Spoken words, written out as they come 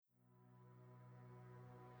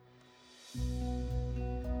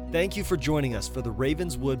Thank you for joining us for the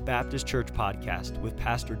Ravenswood Baptist Church podcast with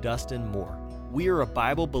Pastor Dustin Moore. We are a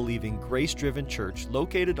Bible-believing, grace-driven church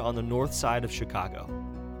located on the north side of Chicago.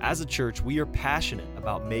 As a church, we are passionate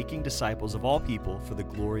about making disciples of all people for the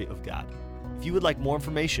glory of God. If you would like more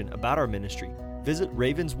information about our ministry, visit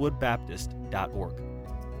ravenswoodbaptist.org.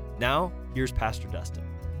 Now, here's Pastor Dustin.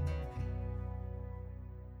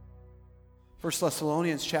 1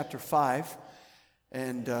 Thessalonians chapter 5,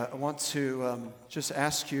 and I want to just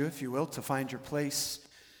ask you, if you will, to find your place.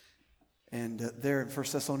 And there in 1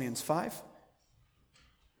 Thessalonians 5.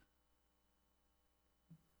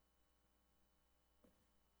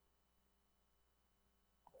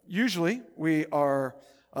 Usually, we are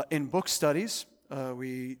in book studies.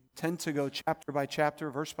 We tend to go chapter by chapter,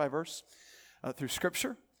 verse by verse, through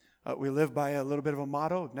Scripture. We live by a little bit of a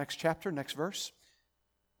motto, next chapter, next verse.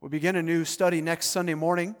 We'll begin a new study next Sunday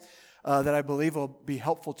morning that I believe will be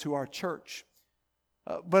helpful to our church.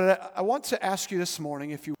 But I want to ask you this morning,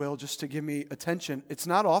 if you will, just to give me attention. It's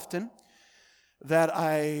not often that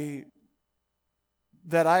I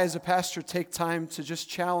as a pastor take time to just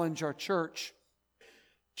challenge our church,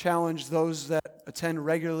 challenge those that attend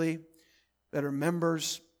regularly, that are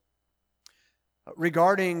members,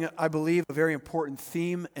 regarding, I believe, a very important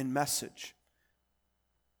theme and message.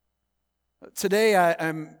 Today,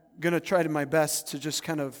 I'm going to try to my best to just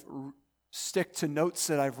kind of stick to notes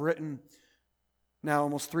that I've written now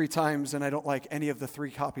almost 3 times, and I don't like any of the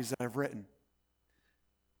 3 copies that I've written.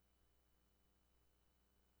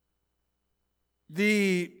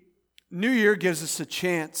 The new year gives us a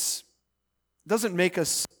chance. It doesn't make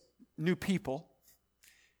us new people.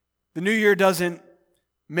 The new year doesn't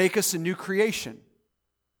make us a new creation.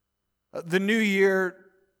 The new year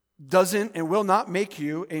doesn't and will not make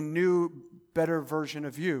you a new, better version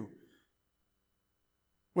of you,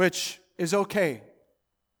 which is okay,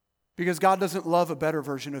 because God doesn't love a better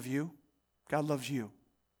version of you. God loves you.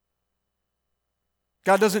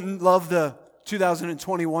 God doesn't love the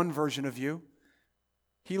 2021 version of you.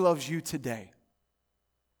 He loves you today.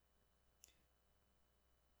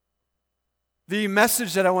 The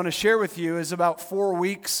message that I want to share with you is about 4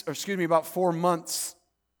 months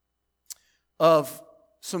of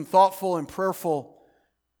some thoughtful and prayerful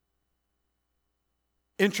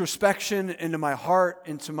introspection into my heart,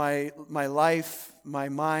 into my life, my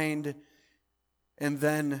mind, and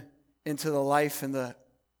then into the life and the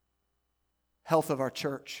health of our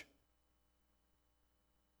church.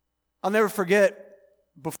 I'll never forget,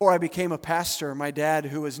 before I became a pastor, my dad,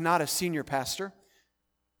 who was not a senior pastor,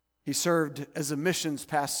 he served as a missions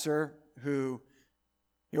pastor he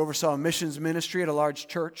oversaw a missions ministry at a large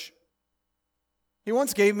church. He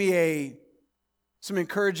once gave me some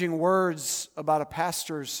encouraging words about a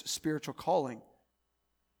pastor's spiritual calling.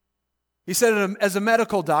 He said, as a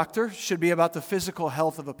medical doctor should be about the physical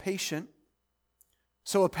health of a patient,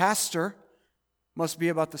 so a pastor must be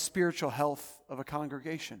about the spiritual health of a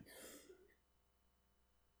congregation.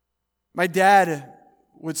 My dad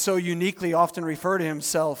would so uniquely often refer to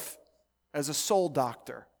himself as a soul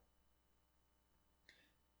doctor.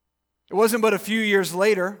 It wasn't but a few years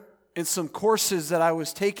later, in some courses that I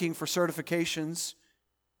was taking for certifications,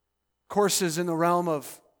 courses in the realm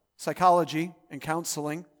of psychology and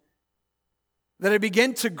counseling, that I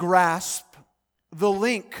began to grasp the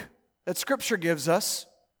link that Scripture gives us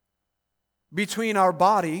between our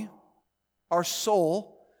body, our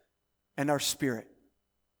soul, and our spirit.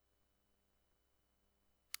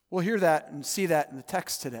 We'll hear that and see that in the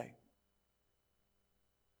text today.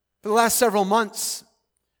 For the last several months,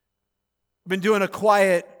 I've been doing a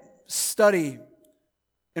quiet study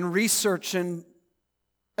and research, and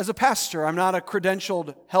as a pastor, I'm not a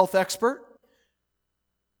credentialed health expert.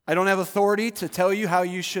 I don't have authority to tell you how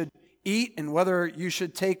you should eat and whether you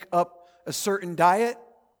should take up a certain diet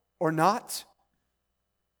or not.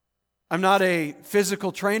 I'm not a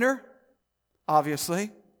physical trainer, obviously.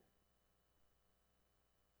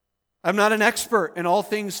 I'm not an expert in all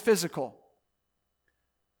things physical.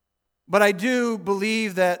 But I do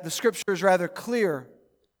believe that the Scripture is rather clear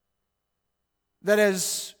that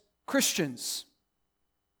as Christians,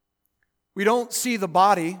 we don't see the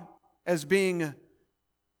body as being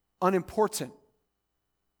unimportant.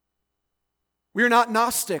 We are not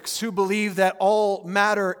Gnostics who believe that all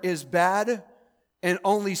matter is bad and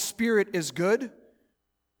only spirit is good.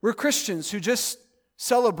 We're Christians who just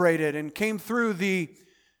celebrated and came through the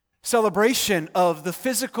celebration of the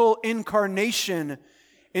physical incarnation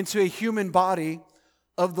into a human body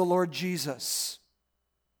of the Lord Jesus.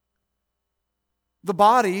 The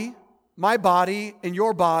body, my body and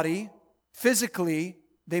your body, physically,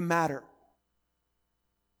 they matter.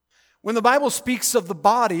 When the Bible speaks of the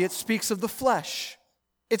body, it speaks of the flesh.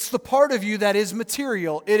 It's the part of you that is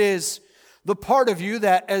material. It is the part of you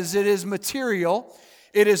that, as it is material,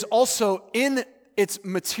 it is also in its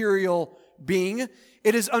material being,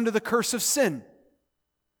 it is under the curse of sin.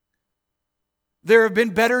 There have been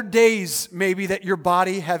better days, maybe, that your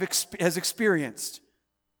body has experienced.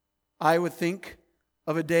 I would think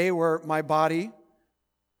of a day where my body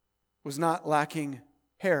was not lacking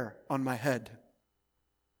hair on my head.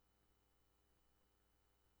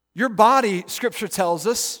 Your body, Scripture tells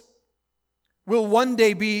us, will one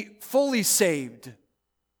day be fully saved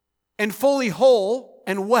and fully whole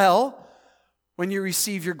and well when you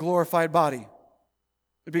receive your glorified body.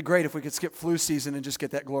 It'd be great if we could skip flu season and just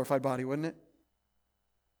get that glorified body, wouldn't it?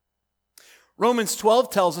 Romans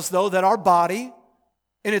 12 tells us, though, that our body,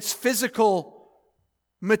 in its physical,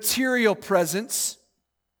 material presence,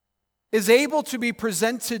 is able to be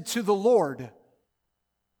presented to the Lord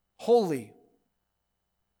holy,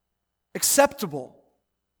 acceptable.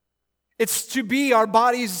 It's to be, our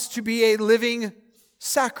bodies to be a living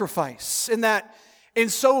sacrifice. And that, in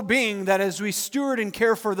so being, that as we steward and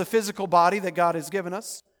care for the physical body that God has given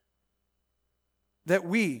us, that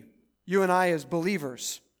we, you and I as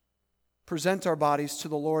believers, present our bodies to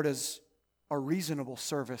the Lord as a reasonable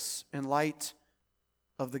service in light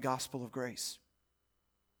of the gospel of grace.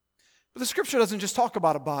 But the Scripture doesn't just talk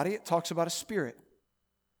about a body, it talks about a spirit.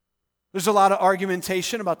 There's a lot of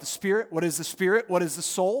argumentation about the spirit. What is the spirit? What is the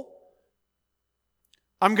soul?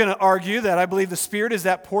 I'm going to argue that I believe the spirit is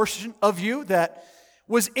that portion of you that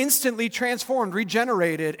was instantly transformed,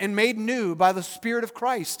 regenerated, and made new by the Spirit of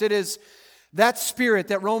Christ. It is that Spirit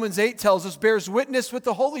that Romans 8 tells us bears witness with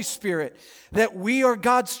the Holy Spirit that we are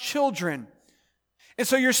God's children. And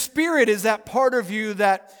so your spirit is that part of you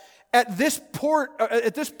that at this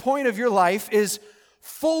point of your life is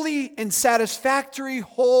fully and satisfactory,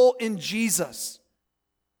 whole in Jesus.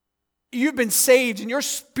 You've been saved and your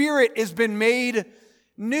spirit has been made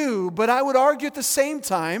new, but I would argue at the same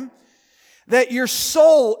time that your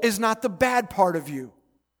soul is not the bad part of you.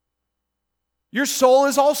 Your soul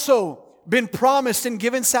has also been promised and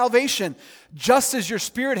given salvation, just as your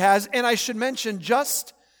spirit has, and I should mention,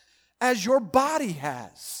 just as your body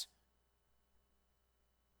has.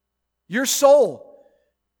 Your soul,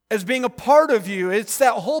 as being a part of you, it's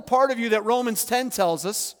that whole part of you that Romans 10 tells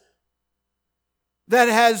us that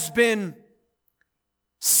has been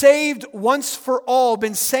saved once for all,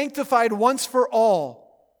 been sanctified once for all.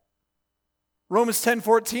 Romans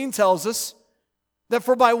 10:14 tells us that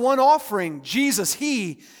for by one offering, Jesus,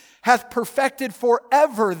 He hath perfected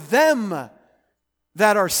forever them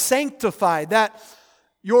that are sanctified. That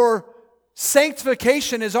your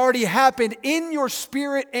sanctification has already happened in your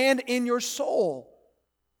spirit and in your soul.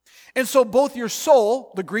 And so both your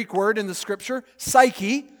soul, the Greek word in the Scripture,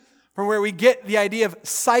 psyche, from where we get the idea of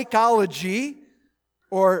psychology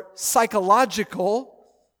or psychological,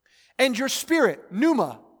 and your spirit,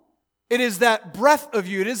 pneuma. It is that breath of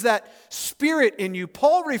you. It is that spirit in you.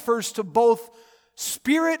 Paul refers to both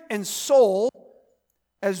spirit and soul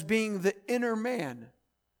as being the inner man.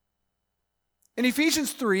 In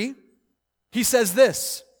Ephesians 3, he says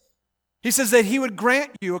this. He says that He would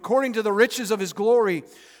grant you, according to the riches of His glory,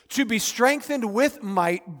 to be strengthened with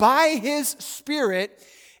might by His Spirit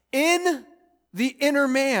in the inner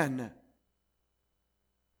man.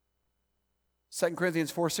 2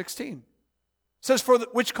 Corinthians 4:16 says, for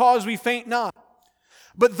which cause we faint not.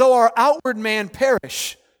 But though our outward man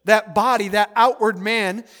perish, that body, that outward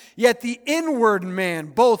man, yet the inward man,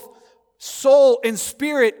 both soul and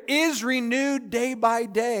spirit, is renewed day by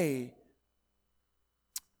day.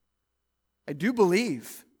 I do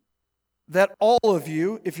believe that all of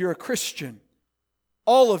you, if you're a Christian,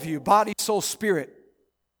 all of you, body, soul, spirit,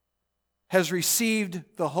 has received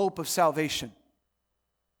the hope of salvation.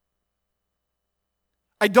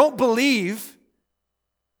 I don't believe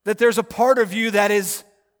that there's a part of you that is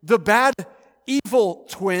the bad, evil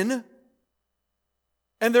twin,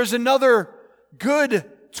 and there's another good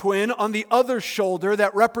twin on the other shoulder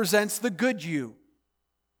that represents the good you.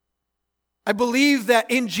 I believe that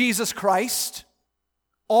in Jesus Christ,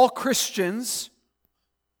 all Christians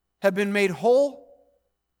have been made whole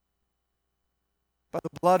by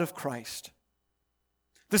the blood of Christ.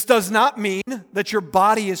 This does not mean that your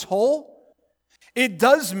body is whole. It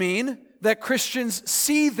does mean that Christians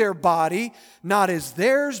see their body not as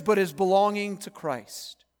theirs, but as belonging to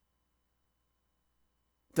Christ.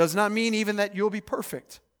 It does not mean even that you'll be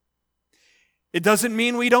perfect. It doesn't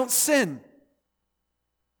mean we don't sin.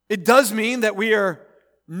 It does mean that we are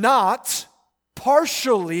not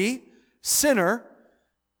partially sinner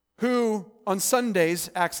who on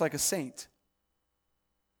Sundays acts like a saint.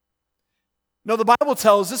 No, the Bible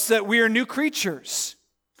tells us that we are new creatures.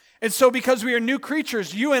 And so because we are new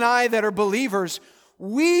creatures, you and I that are believers,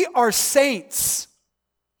 we are saints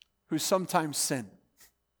who sometimes sin.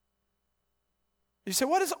 You say,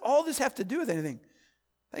 what does all this have to do with anything?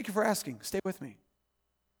 Thank you for asking. Stay with me.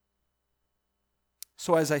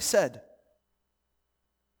 So as I said,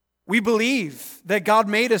 we believe that God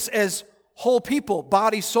made us as whole people,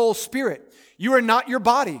 body, soul, spirit. You are not your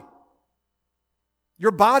body.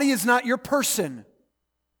 Your body is not your person.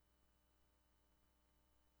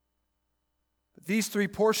 But these three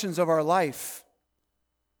portions of our life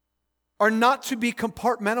are not to be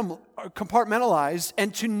compartmentalized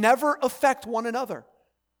and to never affect one another.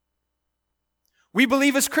 We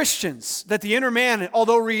believe as Christians that the inner man,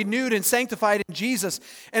 although renewed and sanctified in Jesus,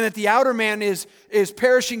 and that the outer man is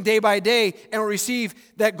perishing day by day and will receive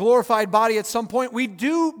that glorified body at some point. We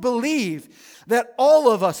do believe that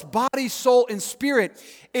all of us, body, soul, and spirit,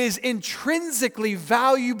 is intrinsically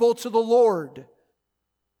valuable to the Lord.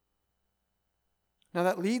 Now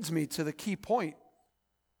that leads me to the key point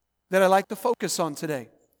that I'd like to focus on today.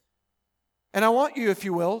 And I want you, if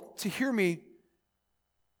you will, to hear me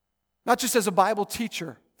not just as a Bible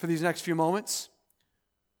teacher for these next few moments,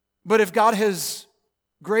 but if God has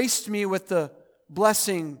graced me with the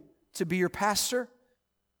blessing to be your pastor,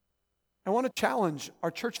 I want to challenge our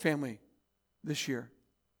church family this year.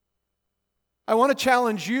 I want to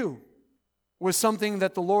challenge you with something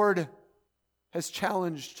that the Lord has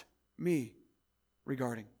challenged me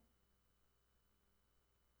regarding.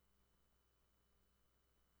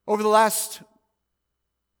 Over the last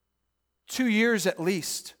 2 years at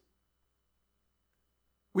least,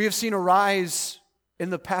 we have seen a rise in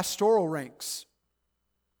the pastoral ranks.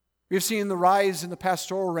 We have seen the rise in the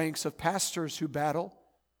pastoral ranks of pastors who battle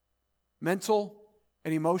mental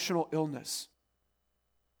and emotional illness.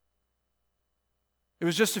 It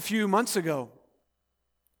was just a few months ago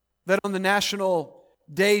that on the National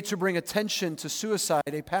Day to bring attention to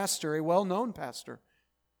suicide, a pastor, a well-known pastor,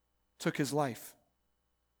 took his life.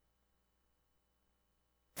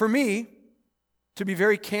 For me, to be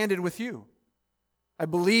very candid with you, I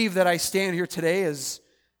believe that I stand here today as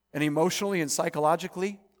an emotionally and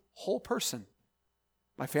psychologically whole person.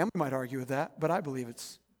 My family might argue with that, but I believe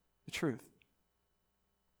it's the truth.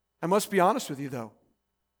 I must be honest with you, though.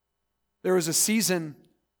 There was a season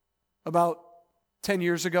about 10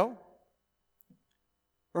 years ago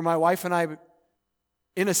where my wife and I,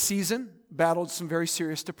 in a season, battled some very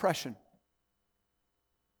serious depression.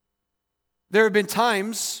 There have been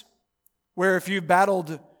times where if you've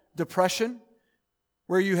battled depression,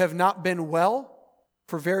 where you have not been well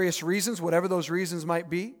for various reasons, whatever those reasons might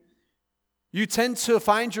be, you tend to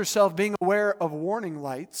find yourself being aware of warning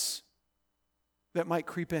lights that might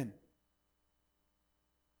creep in.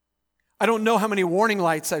 I don't know how many warning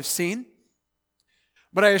lights I've seen,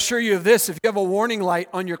 but I assure you of this: if you have a warning light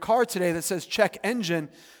on your car today that says check engine,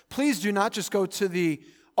 please do not just go to the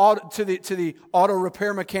auto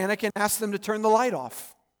repair mechanic and ask them to turn the light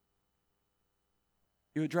off.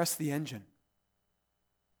 You address the engine.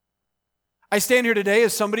 I stand here today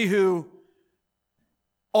as somebody who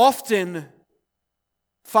often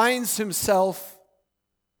finds himself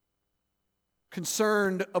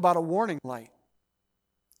concerned about a warning light.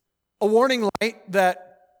 A warning light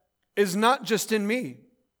that is not just in me.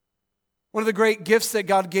 One of the great gifts that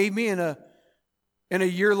God gave me in a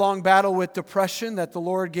year-long battle with depression, that the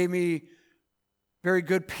Lord gave me very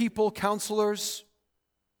good people, counselors,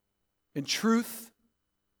 in truth,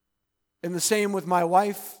 and the same with my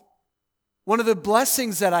wife. One of the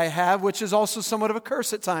blessings that I have, which is also somewhat of a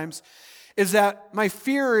curse at times, is that my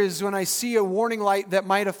fear is when I see a warning light that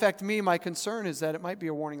might affect me, my concern is that it might be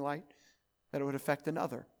a warning light that it would affect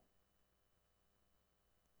another.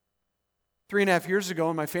 3.5 years ago,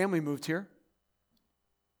 when my family moved here,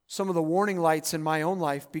 some of the warning lights in my own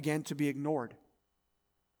life began to be ignored,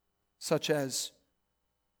 such as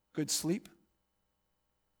good sleep,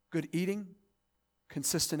 good eating,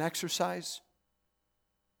 consistent exercise,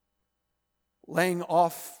 laying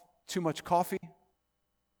off too much coffee,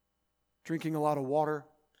 drinking a lot of water,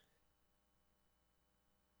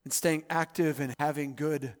 and staying active and having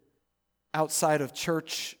good outside of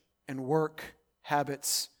church and work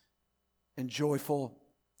habits and joyful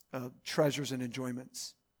treasures and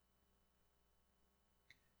enjoyments.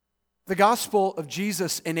 The gospel of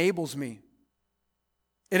Jesus enables me.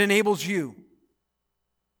 It enables you.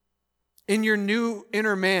 In your new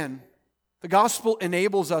inner man, the gospel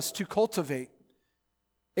enables us to cultivate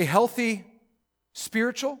a healthy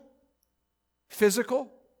spiritual,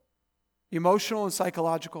 physical, emotional, and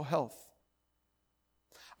psychological health.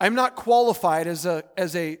 I'm not qualified as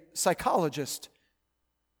a psychologist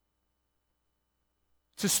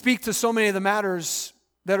to speak to so many of the matters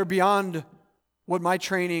that are beyond what my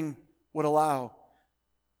training would allow.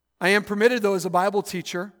 I am permitted, though, as a Bible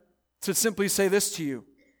teacher, to simply say this to you.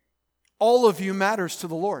 All of you matters to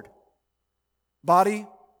the Lord. Body,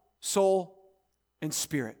 soul, and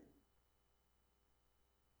spirit.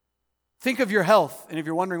 Think of your health, and if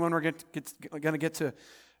you're wondering when we're going to get to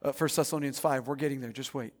 1 Thessalonians 5, we're getting there,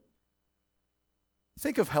 just wait.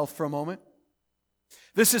 Think of health for a moment.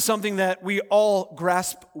 This is something that we all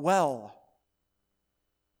grasp well.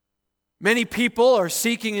 Many people are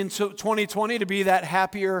seeking in 2020 to be that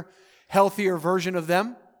happier, healthier version of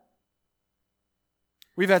them.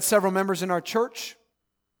 We've had several members in our church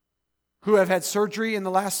who have had surgery in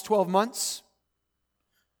the last 12 months.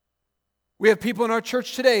 We have people in our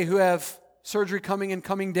church today who have surgery coming in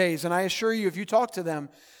coming days. And I assure you, if you talk to them,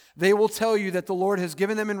 they will tell you that the Lord has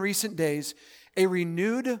given them in recent days a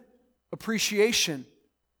renewed appreciation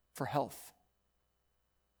for health.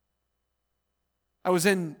 I was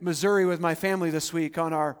in Missouri with my family this week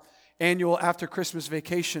on our annual after Christmas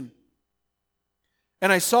vacation.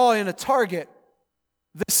 And I saw in a Target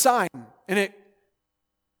this sign, and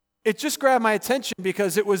it just grabbed my attention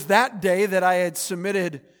because it was that day that I had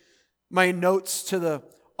submitted my notes to the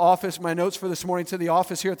office, my notes for this morning to the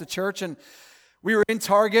office here at the church. And we were in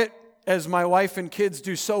Target, as my wife and kids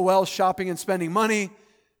do so well, shopping and spending money.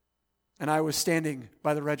 And I was standing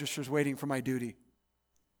by the registers waiting for my duty.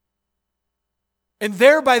 And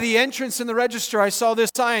there by the entrance in the register, I saw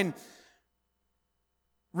this sign,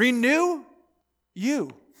 Renew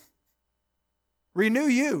You. Renew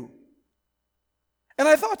You. And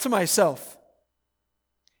I thought to myself,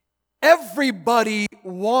 everybody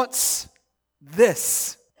wants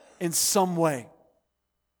this in some way.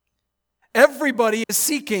 Everybody is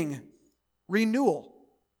seeking renewal,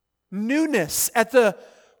 newness. At the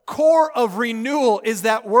core of renewal is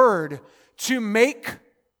that word, to make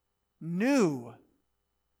new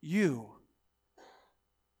you.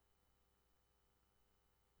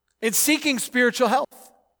 In seeking spiritual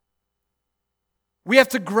health, we have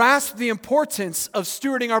to grasp the importance of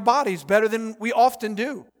stewarding our bodies better than we often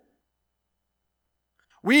do.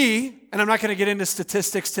 We, and I'm not going to get into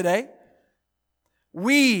statistics today,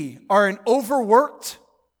 we are an overworked,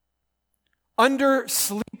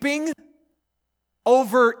 undersleeping,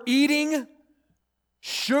 overeating,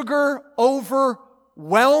 sugar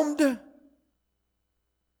overwhelmed,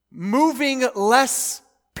 moving less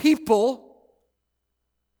people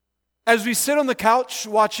as we sit on the couch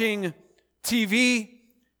watching TV,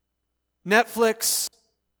 Netflix,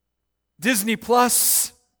 Disney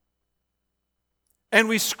Plus, and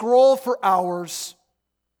we scroll for hours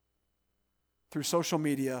through social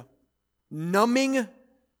media, numbing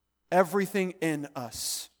everything in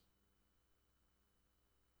us.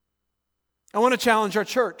 I want to challenge our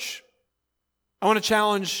church. I want to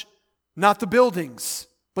challenge not the buildings,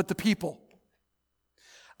 but the people.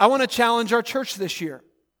 I want to challenge our church this year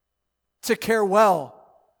to care well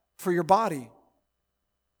for your body.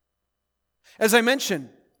 As I mentioned,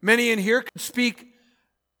 many in here could speak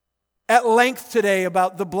at length today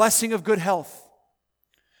about the blessing of good health.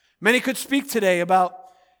 Many could speak today about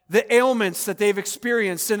the ailments that they've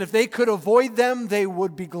experienced, and if they could avoid them, they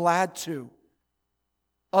would be glad to.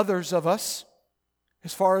 Others of us,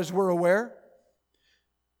 as far as we're aware,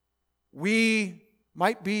 we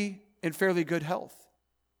might be in fairly good health.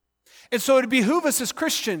 And so it would behoove us as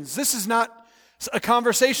Christians. This is not a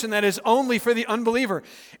conversation that is only for the unbeliever.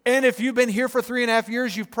 And if you've been here for 3.5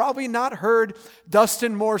 years, you've probably not heard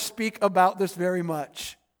Dustin Moore speak about this very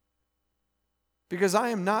much. Because I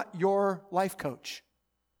am not your life coach.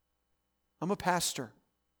 I'm a pastor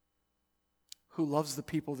who loves the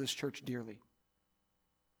people of this church dearly.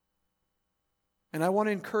 And I want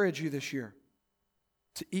to encourage you this year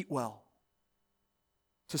to eat well,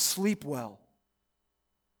 to sleep well,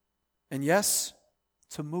 and yes,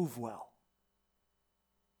 to move well.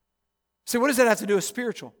 So what does that have to do with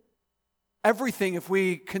spiritual? Everything, if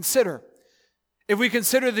we consider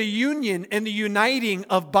the union and the uniting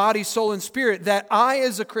of body, soul, and spirit, that I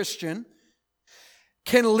as a Christian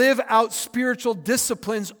can live out spiritual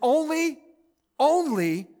disciplines only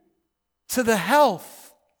to the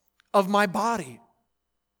health of my body.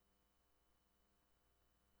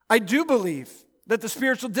 I do believe that the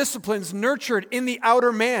spiritual disciplines nurtured in the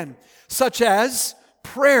outer man, such as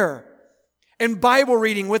prayer and Bible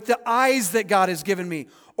reading with the eyes that God has given me,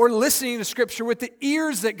 or listening to Scripture with the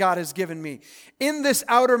ears that God has given me, in this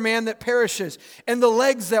outer man that perishes, and the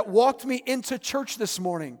legs that walked me into church this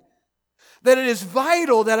morning, that it is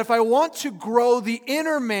vital that if I want to grow the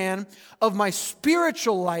inner man of my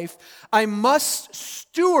spiritual life, I must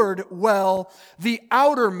steward well the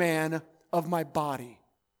outer man of my body.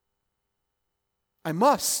 I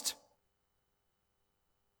must.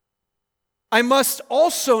 I must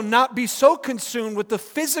also not be so consumed with the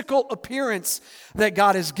physical appearance that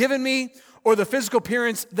God has given me, or the physical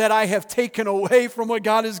appearance that I have taken away from what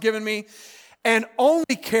God has given me, and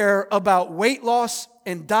only care about weight loss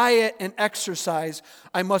and diet and exercise.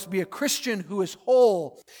 I must be a Christian who is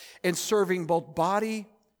whole in serving both body,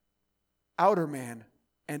 outer man,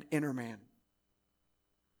 and inner man.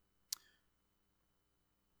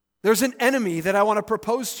 There's an enemy that I want to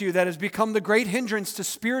propose to you that has become the great hindrance to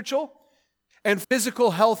spiritual and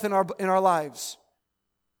physical health in our lives.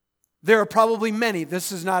 There are probably many.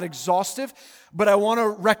 This is not exhaustive, but I want to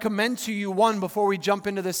recommend to you one before we jump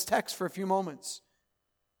into this text for a few moments.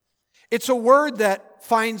 It's a word that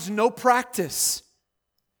finds no practice.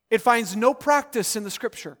 It finds no practice in the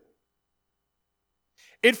Scripture.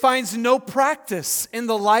 It finds no practice in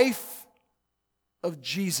the life of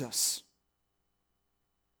Jesus.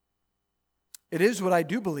 It is what I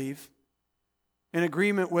do believe, in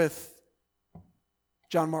agreement with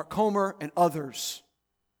John Mark Comer and others.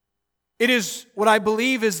 It is what I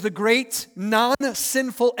believe is the great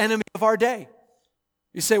non-sinful enemy of our day.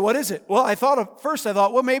 You say, what is it? Well, I thought,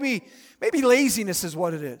 well, maybe laziness is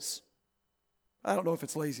what it is. I don't know if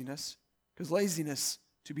it's laziness, because laziness,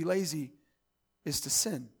 to be lazy, is to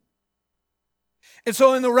sin. And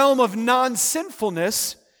so in the realm of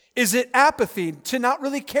non-sinfulness, is it apathy, to not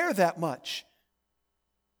really care that much?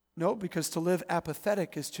 No, because to live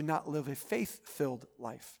apathetic is to not live a faith-filled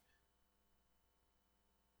life.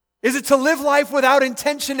 Is it to live life without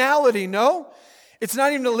intentionality? No. It's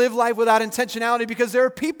not even to live life without intentionality, because there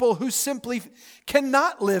are people who simply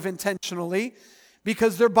cannot live intentionally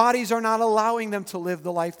because their bodies are not allowing them to live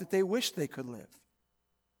the life that they wish they could live.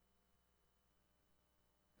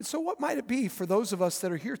 And so what might it be for those of us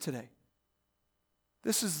that are here today?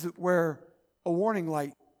 This is where a warning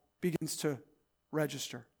light begins to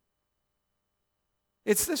register.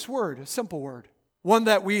 It's this word, a simple word, one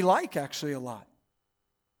that we like actually a lot.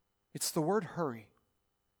 It's the word hurry.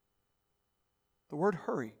 The word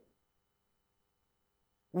hurry.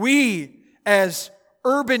 We as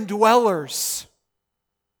urban dwellers,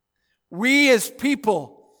 we as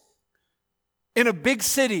people in a big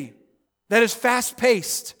city that is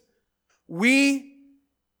fast-paced, we,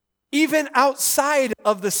 even outside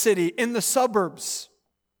of the city, in the suburbs,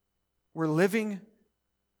 we're living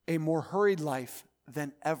a more hurried life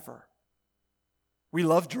than ever. We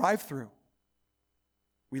love drive-through.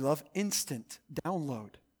 We love instant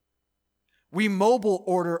download. We mobile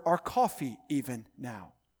order our coffee even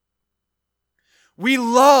now. We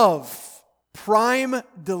love prime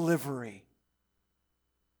delivery.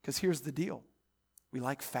 Because here's the deal. We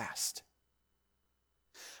like fast.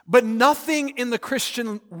 But nothing in the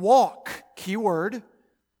Christian walk, keyword,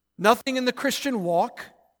 nothing in the Christian walk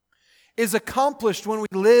is accomplished when we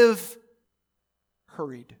live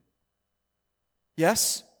hurried.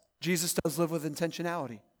 Yes, Jesus does live with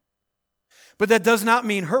intentionality. But that does not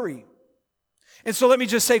mean hurry. And so let me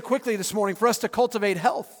just say quickly this morning, for us to cultivate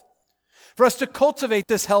health, for us to cultivate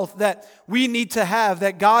this health that we need to have,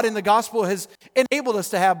 that God in the gospel has enabled us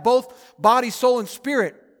to have, both body, soul, and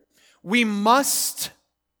spirit, we must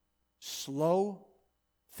slow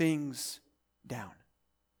things down.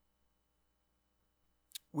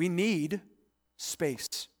 We need space.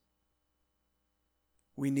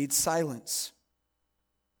 We need silence.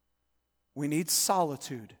 We need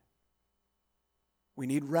solitude. We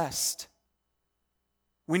need rest.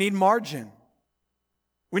 We need margin.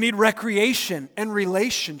 We need recreation and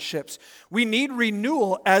relationships. We need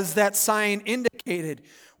renewal, as that sign indicated.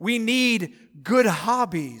 We need good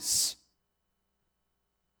hobbies.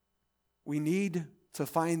 We need to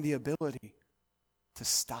find the ability to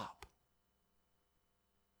stop.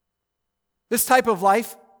 This type of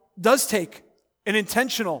life does take an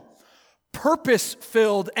intentional,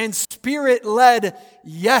 purpose-filled, and spirit-led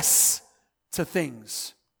yes to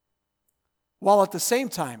things, while at the same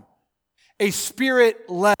time, a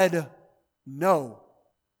spirit-led no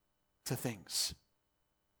to things.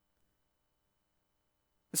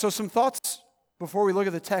 So some thoughts before we look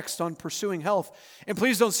at the text on pursuing health. And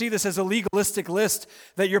please don't see this as a legalistic list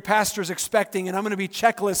that your pastor's expecting, and I'm going to be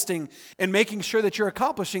checklisting and making sure that you're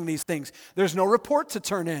accomplishing these things. There's no report to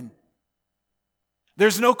turn in.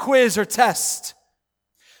 There's no quiz or test.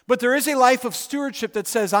 But there is a life of stewardship that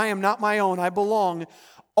says, I am not my own. I belong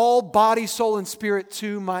all body, soul, and spirit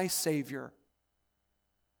to my Savior.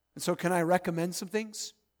 And so can I recommend some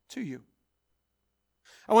things to you?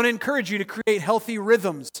 I want to encourage you to create healthy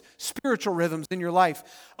rhythms, spiritual rhythms in your life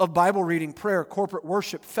of Bible reading, prayer, corporate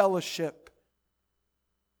worship, fellowship.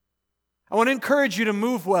 I want to encourage you to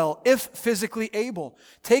move well, if physically able.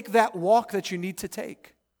 Take that walk that you need to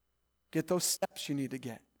take. Get those steps you need to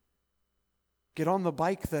get. Get on the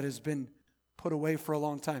bike that has been put away for a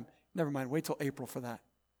long time. Never mind, wait till April for that.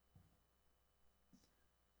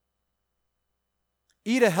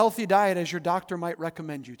 Eat a healthy diet as your doctor might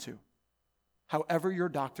recommend you to. However your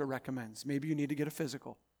doctor recommends. Maybe you need to get a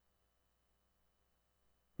physical.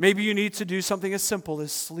 Maybe you need to do something as simple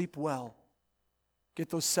as sleep well. Get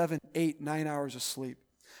those 7, 8, 9 hours of sleep.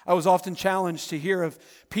 I was often challenged to hear of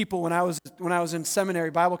people when I was in seminary,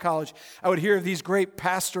 Bible college. I would hear of these great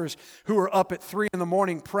pastors who were up at 3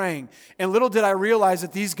 a.m. praying. And little did I realize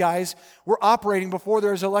that these guys were operating before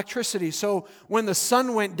there was electricity. So when the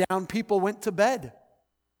sun went down, people went to bed.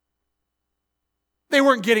 They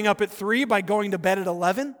weren't getting up at 3 by going to bed at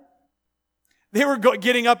 11. They were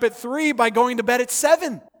getting up at 3 by going to bed at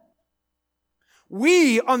 7.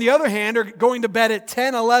 We, on the other hand, are going to bed at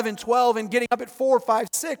 10, 11, 12, and getting up at 4, 5,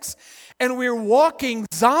 6. And we're walking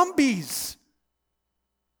zombies.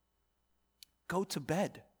 Go to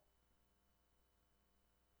bed.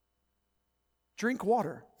 Drink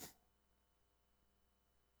water.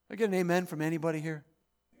 I get an amen from anybody here?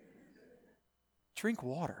 Drink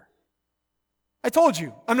water. I told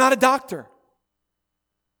you, I'm not a doctor.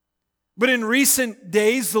 But in recent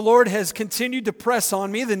days, the Lord has continued to press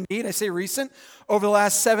on me the need, I say recent, over the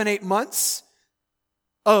last 7, 8 months,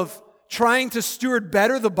 of trying to steward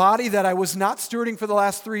better the body that I was not stewarding for the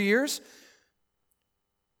last 3 years,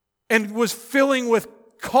 and was filling with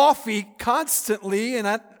coffee constantly, and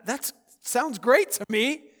that sounds great to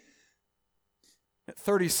me. At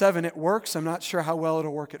 37, it works. I'm not sure how well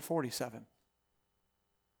it'll work at 47.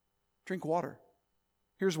 Drink water.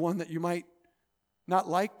 Here's one that you might not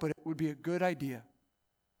like, but it would be a good idea.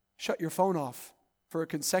 Shut your phone off for a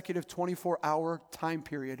consecutive 24-hour time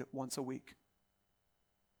period once a week.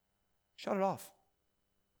 Shut it off.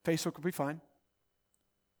 Facebook will be fine.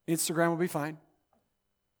 Instagram will be fine.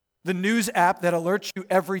 The news app that alerts you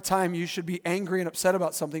every time you should be angry and upset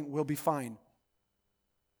about something will be fine.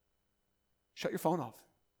 Shut your phone off.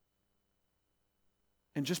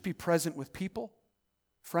 And just be present with people,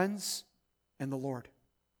 friends, and the Lord.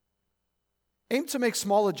 Aim to make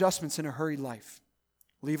small adjustments in a hurried life.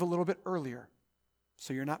 Leave a little bit earlier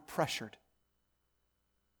so you're not pressured.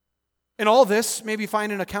 In all this, maybe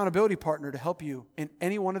find an accountability partner to help you in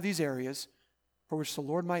any one of these areas for which the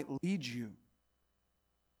Lord might lead you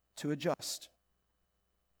to adjust.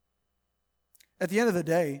 At the end of the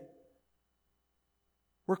day,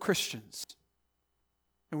 we're Christians,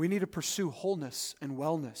 and we need to pursue wholeness and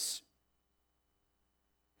wellness.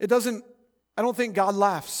 I don't think God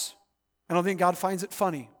laughs. I don't think God finds it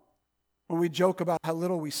funny when we joke about how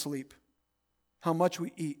little we sleep, how much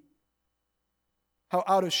we eat, how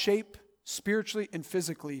out of shape spiritually and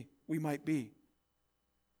physically we might be.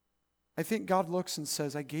 I think God looks and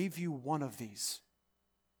says, I gave you one of these.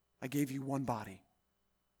 I gave you one body.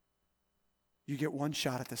 You get one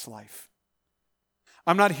shot at this life.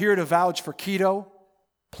 I'm not here to vouch for keto,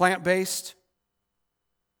 plant-based,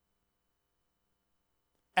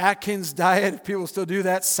 Atkins diet, if people still do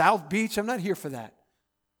that, South Beach. I'm not here for that.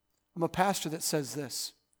 I'm a pastor that says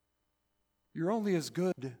this: you're only as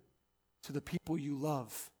good to the people you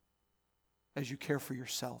love as you care for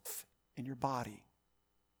yourself and your body.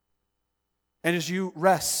 And as you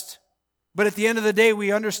rest. But at the end of the day,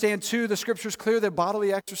 we understand too, the Scripture's clear that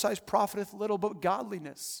bodily exercise profiteth little, but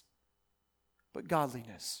godliness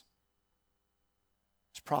is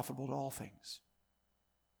profitable to all things.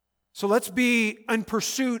 So let's be in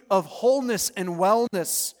pursuit of wholeness and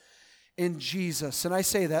wellness in Jesus. And I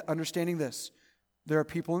say that understanding this: there are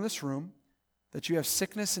people in this room that you have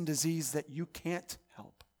sickness and disease that you can't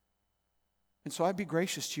help. And so I'd be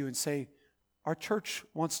gracious to you and say, our church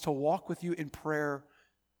wants to walk with you in prayer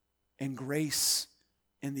and grace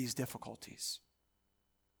in these difficulties.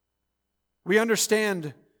 We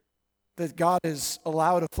understand that God has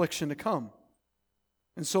allowed affliction to come.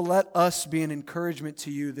 And so let us be an encouragement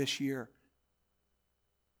to you this year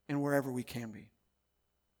and wherever we can be.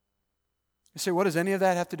 You say, what does any of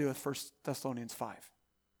that have to do with 1 Thessalonians 5?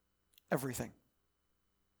 Everything.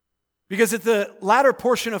 Because at the latter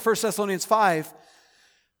portion of 1 Thessalonians 5,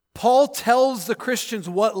 Paul tells the Christians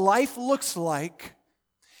what life looks like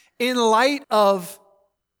in light of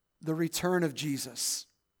the return of Jesus.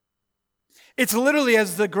 It's literally,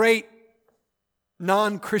 as the great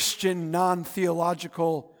non-Christian,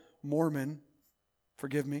 non-theological Mormon,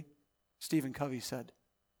 forgive me, Stephen Covey said,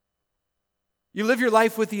 you live your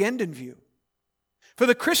life with the end in view. For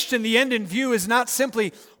the Christian, the end in view is not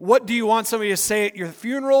simply what do you want somebody to say at your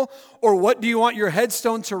funeral, or what do you want your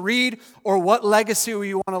headstone to read, or what legacy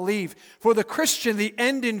you want to leave. For the Christian, the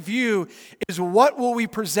end in view is what will we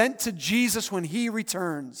present to Jesus when He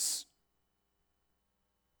returns?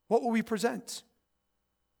 What will we present?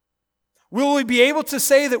 Will we be able to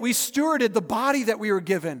say that we stewarded the body that we were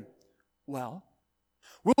given well?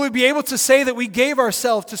 Will we be able to say that we gave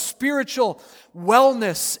ourselves to spiritual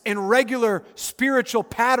wellness and regular spiritual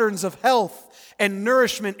patterns of health and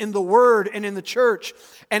nourishment in the Word and in the church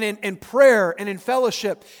and in prayer and in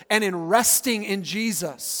fellowship and in resting in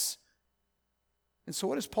Jesus? And so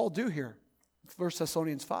what does Paul do here? 1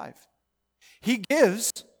 Thessalonians 5. He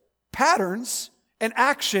gives patterns and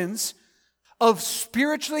actions of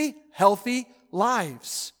spiritually healthy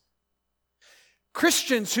lives.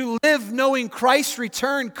 Christians who live knowing Christ's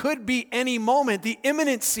return could be any moment. The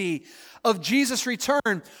imminency of Jesus'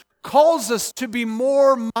 return calls us to be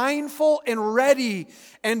more mindful and ready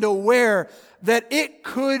and aware that it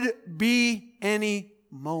could be any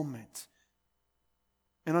moment.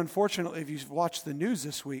 And unfortunately, if you've watched the news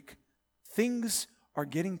this week, things are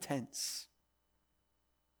getting tense.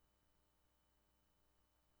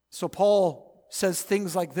 So Paul says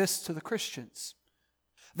things like this to the Christians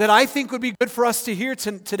that I think would be good for us to hear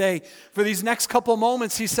today for these next couple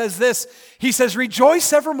moments. He says this. He says,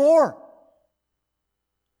 rejoice evermore.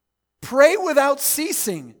 Pray without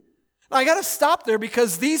ceasing. Now, I got to stop there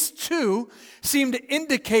because these two seem to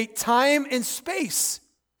indicate time and space.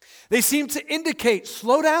 They seem to indicate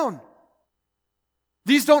slow down.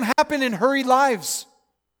 These don't happen in hurried lives.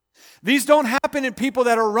 These don't happen in people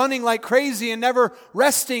that are running like crazy and never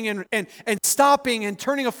resting and stopping and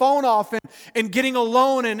turning a phone off and getting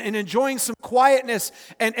alone and enjoying some quietness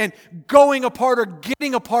and going apart or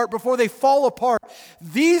getting apart before they fall apart.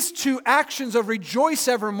 These two actions of rejoice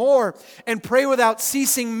evermore and pray without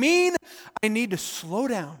ceasing mean I need to slow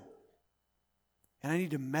down and I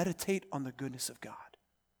need to meditate on the goodness of God.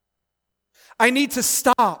 I need to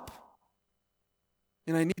stop.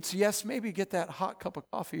 And I need to, yes, maybe get that hot cup of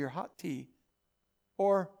coffee or hot tea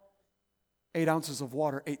or 8 ounces of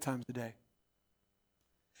water 8 times a day.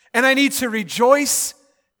 And I need to rejoice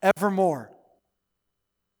evermore.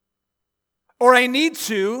 Or I need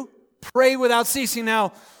to pray without ceasing.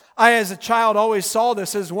 Now, I as a child always saw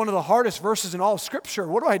this as one of the hardest verses in all of Scripture.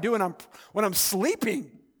 What do I do when I'm sleeping?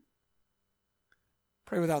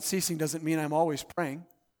 Pray without ceasing doesn't mean I'm always praying.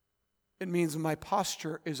 It means my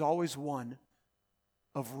posture is always one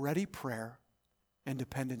of ready prayer and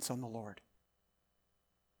dependence on the Lord.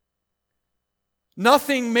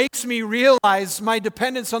 Nothing makes me realize my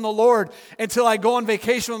dependence on the Lord until I go on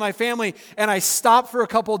vacation with my family and I stop for a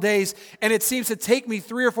couple of days and it seems to take me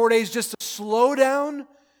 3 or 4 days just to slow down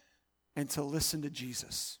and to listen to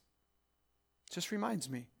Jesus. It just reminds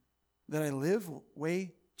me that I live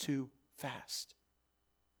way too fast.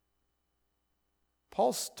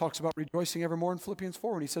 Paul talks about rejoicing evermore in Philippians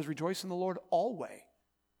 4 when he says, rejoice in the Lord always.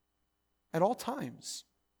 At all times,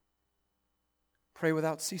 pray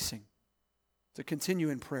without ceasing. To continue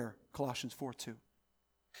in prayer, Colossians 4:2.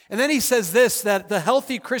 And then he says this, that the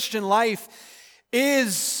healthy Christian life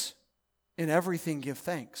is in everything give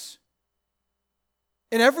thanks.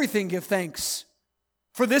 In everything give thanks.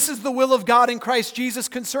 For this is the will of God in Christ Jesus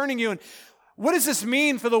concerning you. And what does this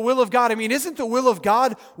mean for the will of God? I mean, isn't the will of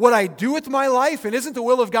God what I do with my life? And isn't the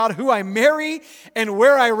will of God who I marry and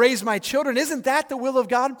where I raise my children? Isn't that the will of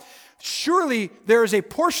God? Surely there is a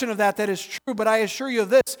portion of that is true, but I assure you of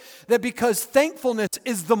this, that because thankfulness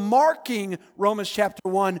is the marking, Romans chapter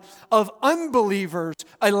 1, of unbelievers,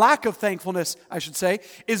 a lack of thankfulness, I should say,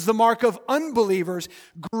 is the mark of unbelievers.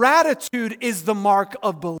 Gratitude is the mark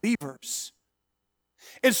of believers.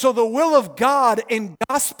 And so the will of God in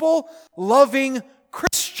gospel-loving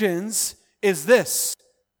Christians is this.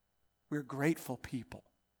 We're grateful people.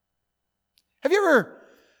 Have you ever,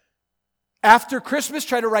 after Christmas,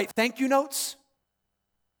 tried to write thank you notes?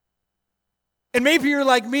 And maybe you're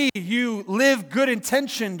like me, you live good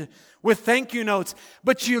intentioned with thank you notes,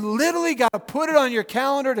 but you literally got to put it on your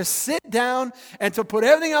calendar to sit down and to put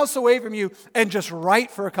everything else away from you and just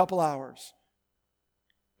write for a couple hours.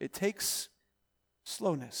 It takes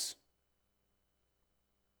slowness.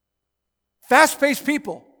 Fast-paced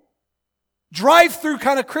people, drive-through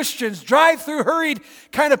kind of Christians, drive-through hurried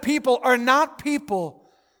kind of people are not people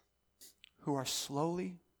who are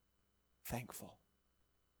slowly thankful.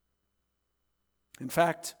 In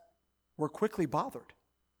fact, we're quickly bothered.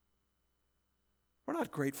 We're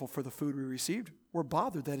not grateful for the food we received. We're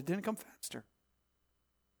bothered that it didn't come faster.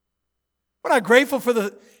 We're not grateful for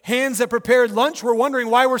the hands that prepared lunch. We're wondering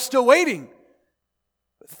why we're still waiting.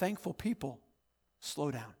 But thankful people slow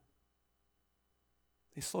down.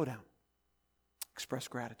 They slow down. Express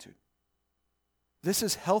gratitude. This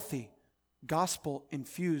is healthy,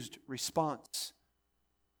 gospel-infused response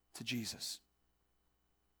to Jesus.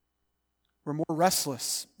 We're more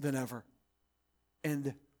restless than ever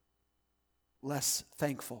and less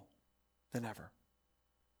thankful than ever.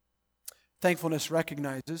 Thankfulness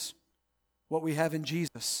recognizes what we have in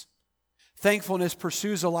Jesus. Thankfulness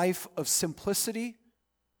pursues a life of simplicity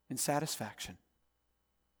and satisfaction.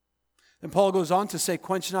 And Paul goes on to say,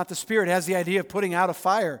 quench not the Spirit. It has the idea of putting out a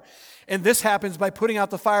fire. And this happens by putting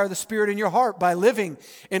out the fire of the Spirit in your heart, by living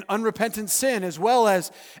in unrepentant sin, as well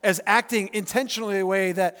as acting intentionally in a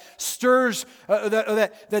way that stirs,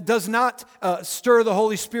 that does not stir the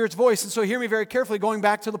Holy Spirit's voice. And so hear me very carefully, going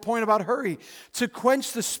back to the point about hurry. To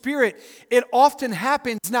quench the Spirit, it often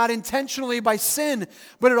happens not intentionally by sin,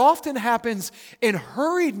 but it often happens in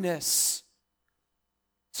hurriedness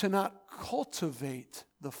to not cultivate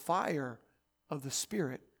the fire of the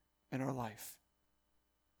Spirit in our life.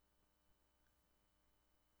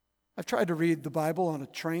 I've tried to read the Bible on a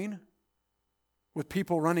train with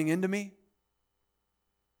people running into me.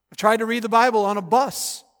 I've tried to read the Bible on a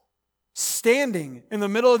bus, standing in the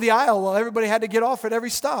middle of the aisle while everybody had to get off at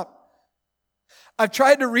every stop. I've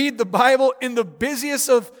tried to read the Bible in the busiest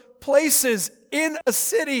of places in a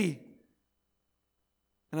city.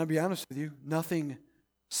 And I'll be honest with you, nothing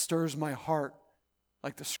stirs my heart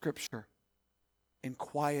like the Scripture in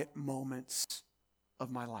quiet moments of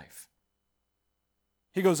my life.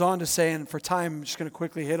 He goes on to say, and for time, I'm just going to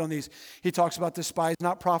quickly hit on these. He talks about despise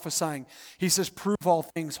not prophesying. He says, prove all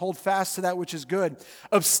things. Hold fast to that which is good.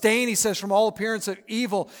 Abstain, he says, from all appearance of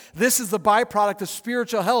evil. This is the byproduct of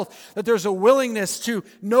spiritual health, that there's a willingness to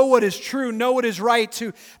know what is true, know what is right.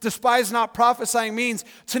 To despise not prophesying means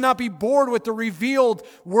to not be bored with the revealed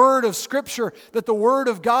word of Scripture, that the word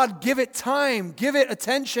of God, give it time, give it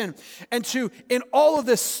attention, and to, in all of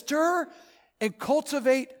this, stir and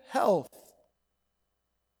cultivate health.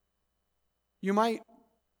 You might,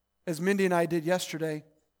 as Mindy and I did yesterday,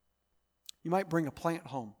 you might bring a plant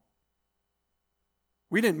home.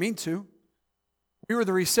 We didn't mean to. We were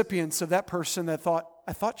the recipients of that person that thought,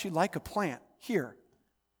 I thought you'd like a plant here.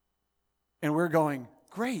 And we're going,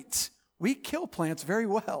 great, we kill plants very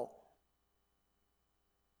well.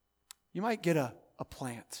 You might get a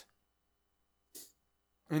plant,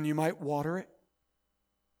 and you might water it.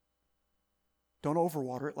 Don't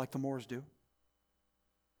overwater it like the Moors do.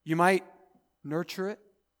 You might nurture it.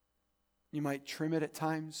 You might trim it at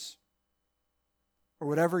times. Or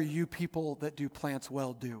whatever you people that do plants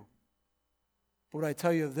well do. But what I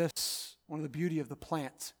tell you of this, one of the beauty of the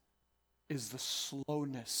plant is the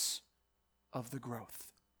slowness of the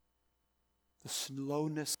growth. The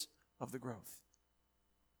slowness of the growth.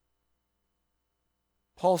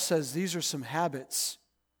 Paul says these are some habits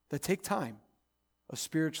that take time of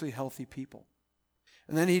spiritually healthy people.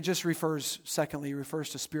 And then he just refers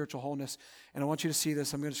to spiritual wholeness. And I want you to see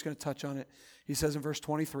this. I'm just going to touch on it. He says in verse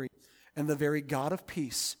 23, and the very God of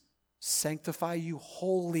peace sanctify you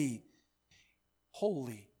wholly.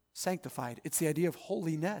 Holy, sanctified. It's the idea of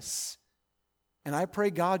holiness. And I pray,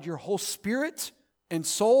 God, your whole spirit and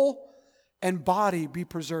soul and body be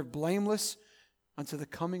preserved blameless unto the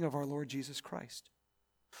coming of our Lord Jesus Christ.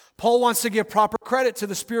 Paul wants to give proper credit to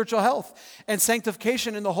the spiritual health and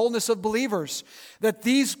sanctification and the wholeness of believers.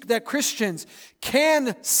 That Christians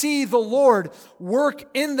can see the Lord work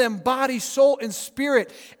in them, body, soul, and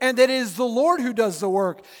spirit, and that it is the Lord who does the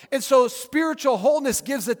work. And so spiritual wholeness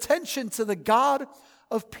gives attention to the God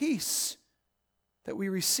of peace that we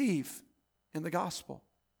receive in the gospel.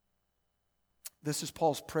 This is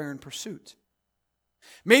Paul's prayer and pursuit.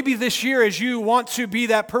 Maybe this year, as you want to be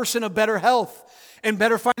that person of better health, and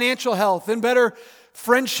better financial health, and better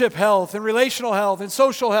friendship health, and relational health, and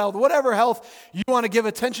social health, whatever health you want to give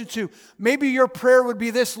attention to, maybe your prayer would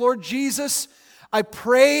be this: Lord Jesus, I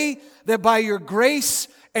pray that by your grace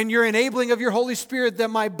and your enabling of your Holy Spirit,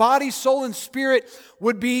 that my body, soul, and spirit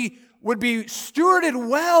would be stewarded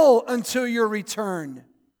well until your return.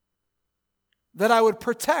 That I would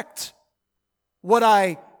protect what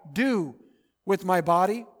I do with my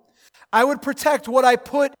body. I would protect what I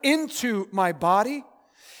put into my body,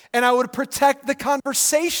 and I would protect the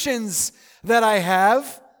conversations that I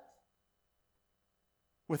have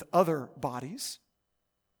with other bodies,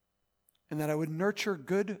 and that I would nurture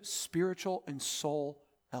good spiritual and soul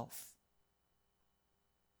health.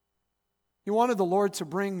 He wanted the Lord to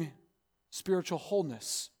bring spiritual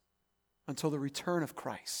wholeness until the return of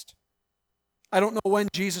Christ. I don't know when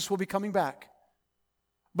Jesus will be coming back.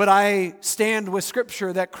 But I stand with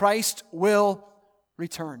Scripture that Christ will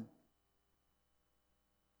return.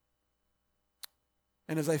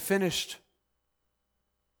 And as I finished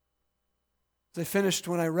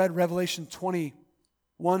when I read Revelation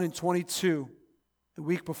 21 and 22, the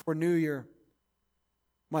week before New Year,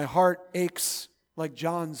 my heart aches like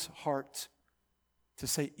John's heart to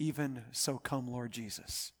say, even so come, Lord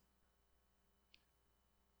Jesus.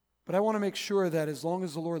 But I want to make sure that as long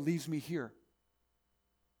as the Lord leaves me here,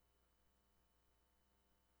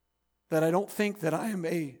 that I don't think that I am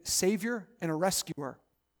a savior and a rescuer,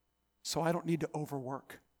 so I don't need to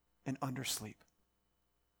overwork and undersleep.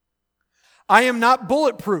 I am not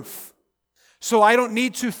bulletproof, so I don't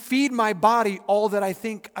need to feed my body all that I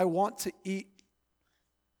think I want to eat.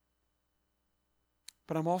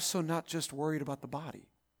 But I'm also not just worried about the body.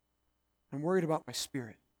 I'm worried about my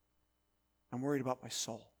spirit. I'm worried about my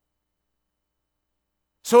soul.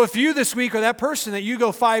 So if you this week are that person that you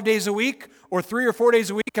go 5 days a week or 3 or 4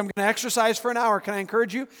 days a week, I'm going to exercise for an hour. Can I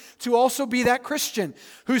encourage you to also be that Christian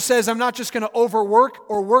who says, I'm not just going to overwork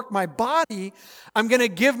or work my body. I'm going to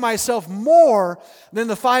give myself more than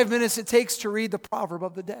the 5 minutes it takes to read the proverb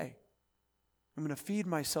of the day. I'm going to feed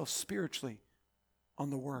myself spiritually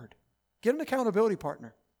on the Word. Get an accountability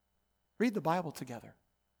partner. Read the Bible together.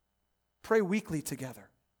 Pray weekly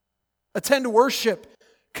together. Attend worship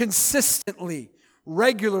consistently,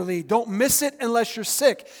 regularly. Don't miss it unless you're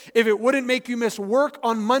sick. If it wouldn't make you miss work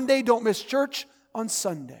on Monday, don't miss church on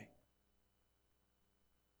Sunday.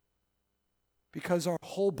 Because our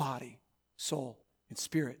whole body, soul, and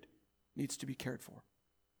spirit needs to be cared for.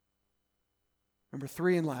 Number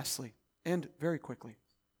 3, and lastly, and very quickly,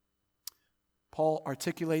 Paul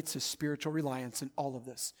articulates his spiritual reliance in all of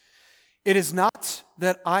this. It is not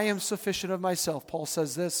that I am sufficient of myself. Paul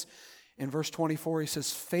says this in verse 24. He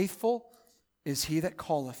says, faithful is he that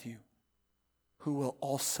calleth you, who will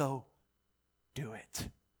also do it.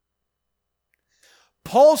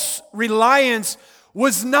 Paul's reliance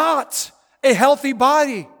was not a healthy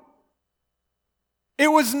body. It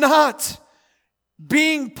was not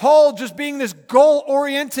being Paul, just being this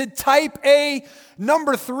goal-oriented type A,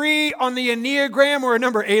 number 3 on the Enneagram, or a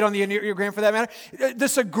number 8 on the Enneagram for that matter,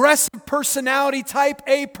 this aggressive personality type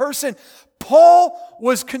A person. Paul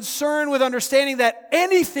was concerned with understanding that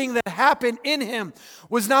anything that happened in him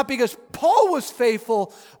was not because Paul was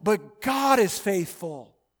faithful, but God is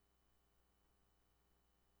faithful.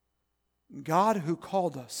 God who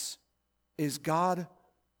called us is God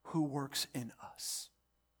who works in us.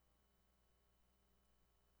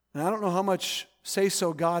 And I don't know how much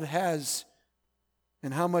say-so God has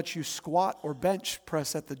and how much you squat or bench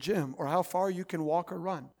press at the gym or how far you can walk or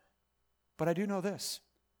run. But I do know this.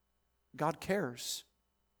 God cares,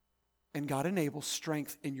 and God enables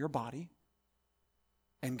strength in your body,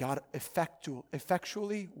 and God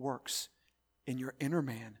effectually works in your inner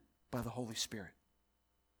man by the Holy Spirit.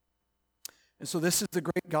 And so this is the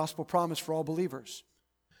great gospel promise for all believers.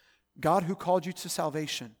 God who called you to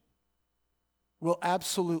salvation will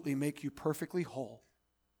absolutely make you perfectly whole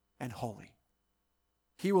and holy.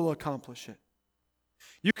 He will accomplish it.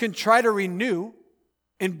 You can try to renew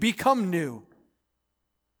and become new,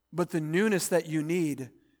 but the newness that you need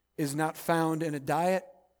is not found in a diet,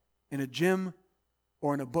 in a gym,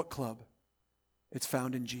 or in a book club. It's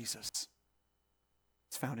found in Jesus.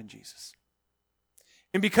 It's found in Jesus.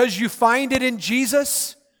 And because you find it in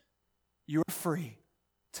Jesus, you are free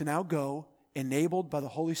to now go, enabled by the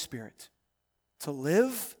Holy Spirit, to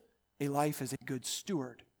live a life as a good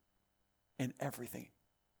steward in everything.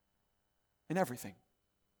 In everything.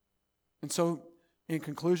 And so, in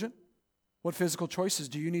conclusion, what physical choices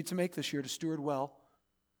do you need to make this year to steward well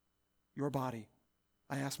your body?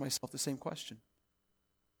 I ask myself the same question.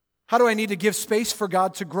 How do I need to give space for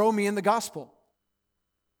God to grow me in the gospel?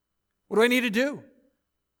 What do I need to do?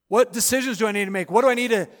 What decisions do I need to make? What do I need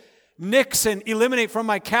to nix and eliminate from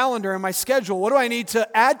my calendar and my schedule? What do I need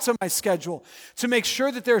to add to my schedule to make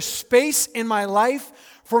sure that there's space in my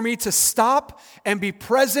life for me to stop and be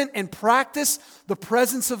present and practice the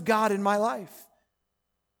presence of God in my life?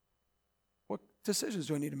 What decisions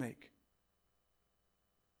do I need to make?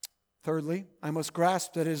 Thirdly, I must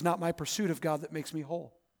grasp that it is not my pursuit of God that makes me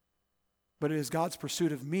whole, but it is God's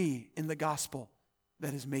pursuit of me in the gospel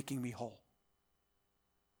that is making me whole.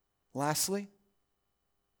 Lastly,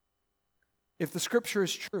 if the Scripture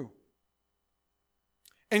is true,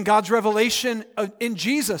 and God's revelation in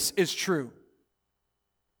Jesus is true,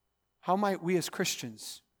 how might we as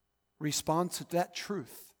Christians respond to that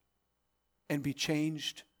truth and be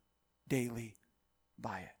changed daily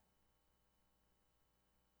by it?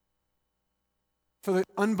 For the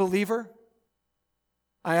unbeliever,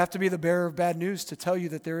 I have to be the bearer of bad news to tell you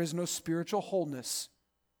that there is no spiritual wholeness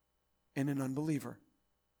in an unbeliever.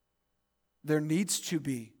 There needs to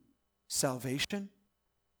be salvation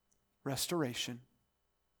restoration,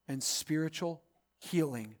 and spiritual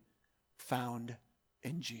healing found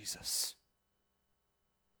in Jesus.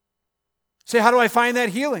 Say, how do I find that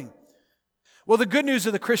healing? Well, the good news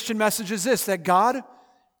of the Christian message is this, that God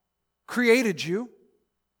created you,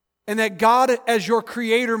 and that God, as your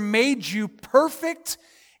creator, made you perfect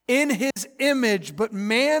in His image, but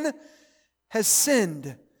man has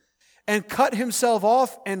sinned and cut himself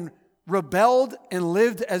off and rebelled and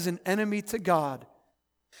lived as an enemy to God.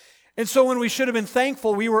 And so when we should have been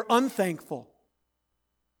thankful, we were unthankful.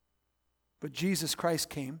 But Jesus Christ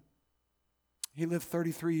came. He lived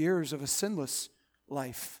 33 years of a sinless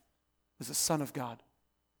life as a Son of God.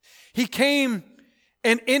 He came,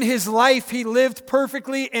 and in His life He lived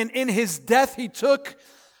perfectly, and in His death He took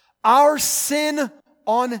our sin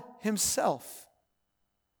on Himself.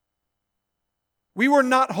 We were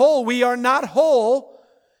not whole. We are not whole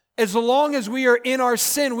as long as we are in our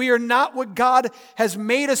sin. We are not what God has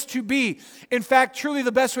made us to be. In fact, truly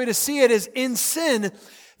the best way to see it is in sin,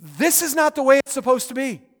 this is not the way it's supposed to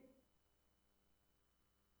be.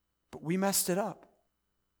 But we messed it up.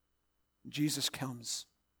 Jesus comes.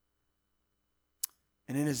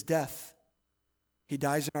 And in His death, He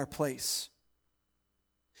dies in our place.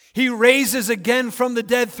 He raises again from the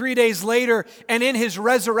dead 3 days later, and in His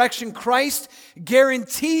resurrection, Christ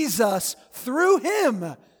guarantees us through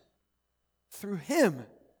Him,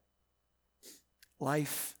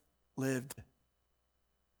 life lived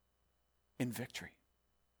in victory.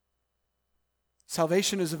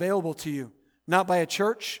 Salvation is available to you, not by a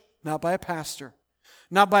church, not by a pastor,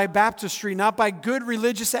 not by baptistry, not by good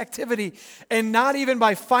religious activity, and not even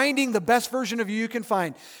by finding the best version of you can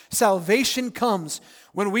find. Salvation comes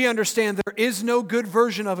when we understand there is no good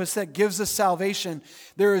version of us that gives us salvation.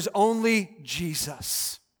 There is only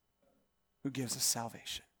Jesus who gives us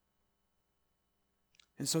salvation.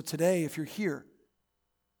 And so today, if you're here,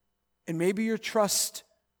 and maybe your trust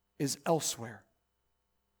is elsewhere,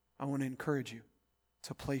 I want to encourage you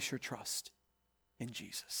to place your trust in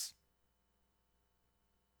Jesus.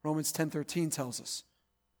 Romans 10:13 tells us,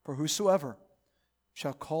 "For whosoever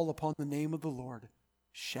shall call upon the name of the Lord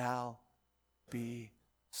shall be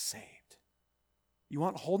saved." You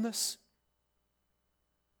want wholeness?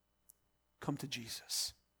 Come to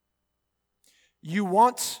Jesus.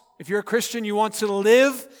 If you're a Christian, you want to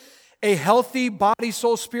live a healthy body,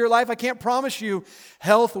 soul, spirit life. I can't promise you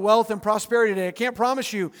health, wealth, and prosperity today. I can't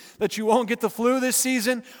promise you that you won't get the flu this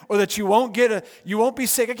season or that you won't be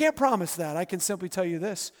sick. I can't promise that. I can simply tell you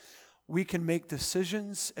this. We can make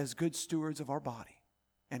decisions as good stewards of our body,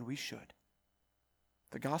 and we should.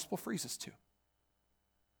 The gospel frees us to.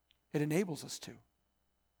 It enables us to.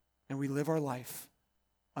 And we live our life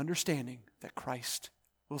understanding that Christ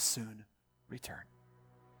will soon return.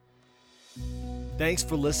 Thanks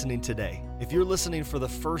for listening today. If you're listening for the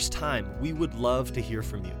first time, we would love to hear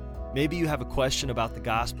from you. Maybe you have a question about the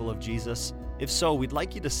gospel of Jesus. If so, we'd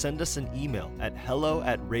like you to send us an email at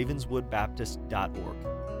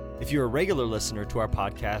hello@ravenswoodbaptist.org. If you're a regular listener to our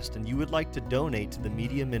podcast and you would like to donate to the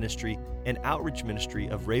media ministry and outreach ministry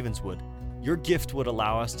of Ravenswood, your gift would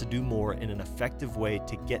allow us to do more in an effective way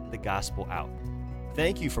to get the gospel out.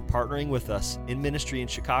 Thank you for partnering with us in ministry in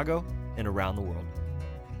Chicago and around the world.